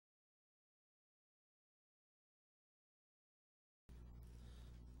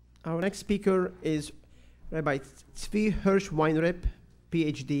Our next speaker is Rabbi Tzvi Hersh Weinreb,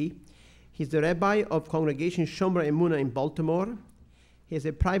 PhD. He's the rabbi of Congregation Shomer Emunah in Baltimore. He has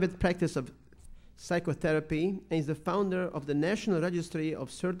a private practice of psychotherapy and is the founder of the National Registry of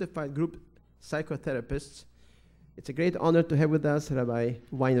Certified Group Psychotherapists. It's a great honor to have with us Rabbi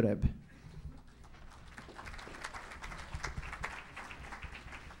Weinreb.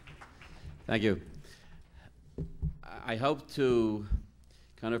 Thank you. I hope to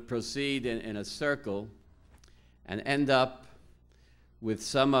kind of proceed in a circle and end up with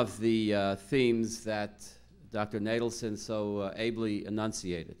some of the themes that Dr. Nadelson so ably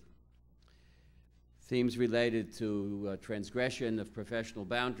enunciated. Themes related to transgression of professional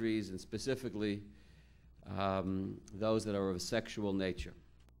boundaries, and specifically those that are of a sexual nature.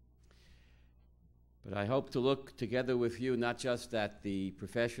 But I hope to look together with you not just at the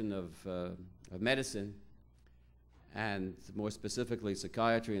profession of medicine, and more specifically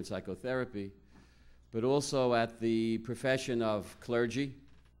psychiatry and psychotherapy, but also at the profession of clergy,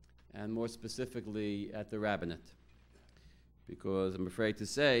 and more specifically at the rabbinate. Because I'm afraid to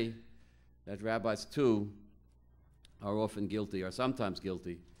say that rabbis too are often guilty, or sometimes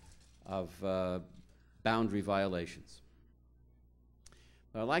guilty, of boundary violations.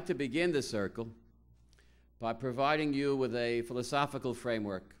 But I'd like to begin this circle by providing you with a philosophical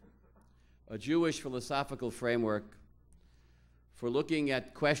framework, a Jewish philosophical framework for looking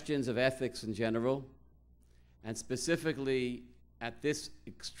at questions of ethics in general, and specifically at this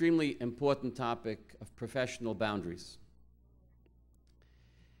extremely important topic of professional boundaries.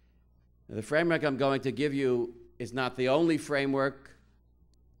 Now, the framework I'm going to give you is not the only framework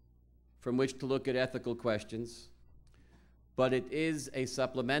from which to look at ethical questions, but it is a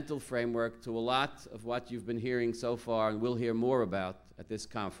supplemental framework to a lot of what you've been hearing so far and will hear more about at this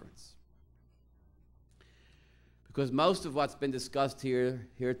conference. Because most of what's been discussed here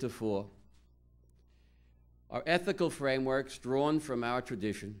heretofore are ethical frameworks drawn from our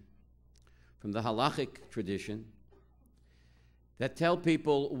tradition, from the halachic tradition, that tell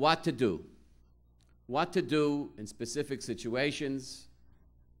people what to do in specific situations,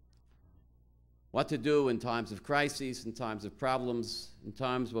 what to do in times of crises, in times of problems, in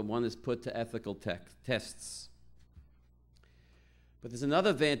times when one is put to ethical tests. But there's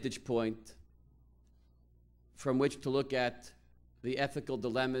another vantage point from which to look at the ethical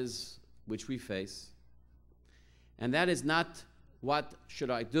dilemmas which we face. And that is not what should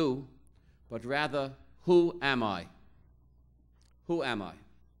I do, but rather, who am I? Who am I?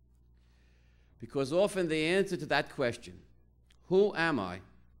 Because often the answer to that question, who am I,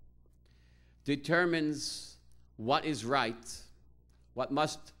 determines what is right, what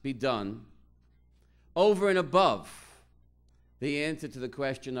must be done, over and above the answer to the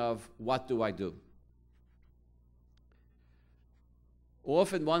question of what do I do?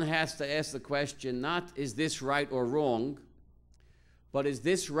 Often one has to ask the question, not is this right or wrong, but is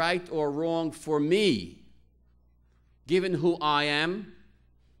this right or wrong for me, given who I am,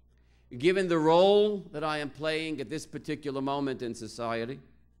 given the role that I am playing at this particular moment in society,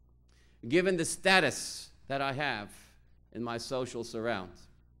 given the status that I have in my social surround.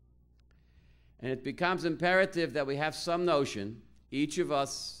 And it becomes imperative that we have some notion, each of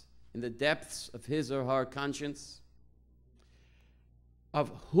us in the depths of his or her conscience, of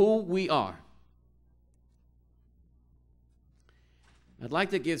who we are. I'd like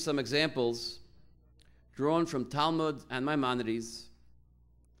to give some examples drawn from Talmud and Maimonides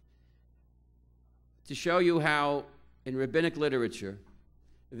to show you how, in rabbinic literature,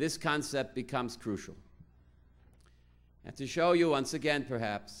 this concept becomes crucial. And to show you once again,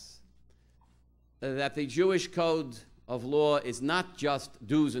 perhaps, that the Jewish code of law is not just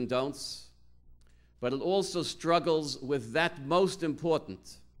do's and don'ts, but it also struggles with that most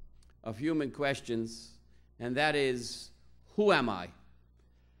important of human questions, and that is, who am I?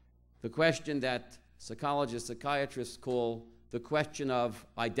 The question that psychologists, psychiatrists call the question of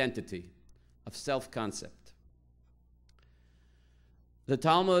identity, of self-concept. The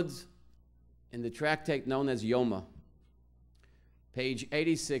Talmud, in the tractate known as Yoma, page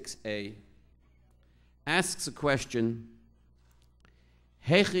 86a, asks a question,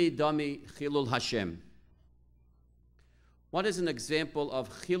 Hechi dami chilul Hashem. What is an example of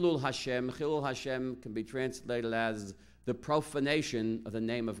chilul Hashem? Chilul Hashem can be translated as the profanation of the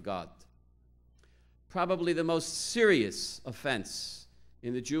name of God. Probably the most serious offense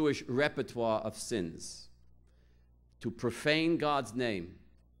in the Jewish repertoire of sins. To profane God's name,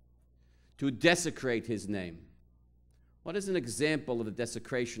 to desecrate his name. What is an example of the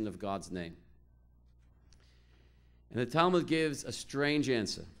desecration of God's name? And the Talmud gives a strange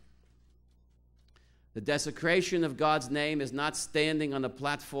answer. The desecration of God's name is not standing on a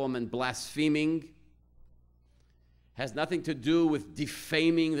platform and blaspheming, has nothing to do with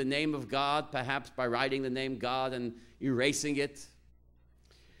defaming the name of God, perhaps by writing the name God and erasing it.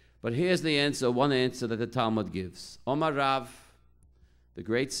 But here's the answer, one answer that the Talmud gives. Omar Rav, the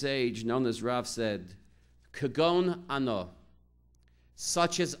great sage known as Rav, said, Kagon ano,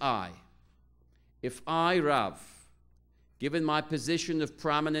 such as I, if I, Rav, given my position of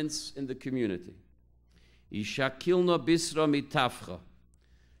prominence in the community, Ishakilno bisra mitafcha,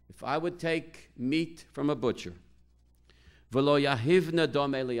 if I would take meat from a butcher, V'lo yahivna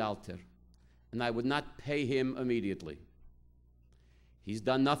dom eli alter, and I would not pay him immediately. He's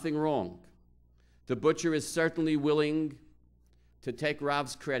done nothing wrong. The butcher is certainly willing to take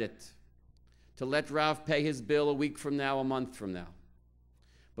Rav's credit, to let Rav pay his bill a week from now, a month from now.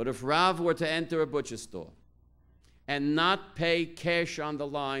 But if Rav were to enter a butcher store and not pay cash on the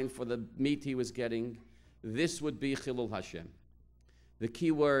line for the meat he was getting, this would be Chilul Hashem. The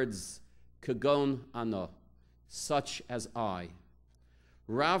key words, Kagon ano, such as I.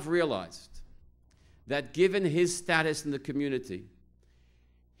 Rav realized that given his status in the community,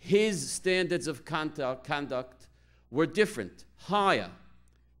 his standards of conduct were different, higher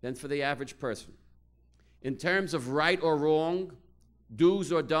than for the average person. In terms of right or wrong,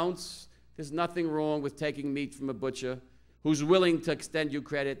 do's or don'ts, there's nothing wrong with taking meat from a butcher who's willing to extend you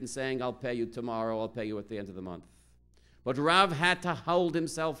credit and saying, I'll pay you tomorrow, I'll pay you at the end of the month. But Rav had to hold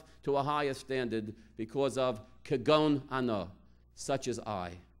himself to a higher standard because of Kagon ano, such as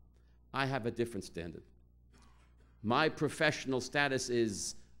I. I have a different standard. My professional status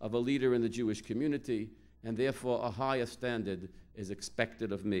is of a leader in the Jewish community, and therefore a higher standard is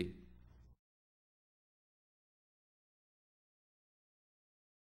expected of me.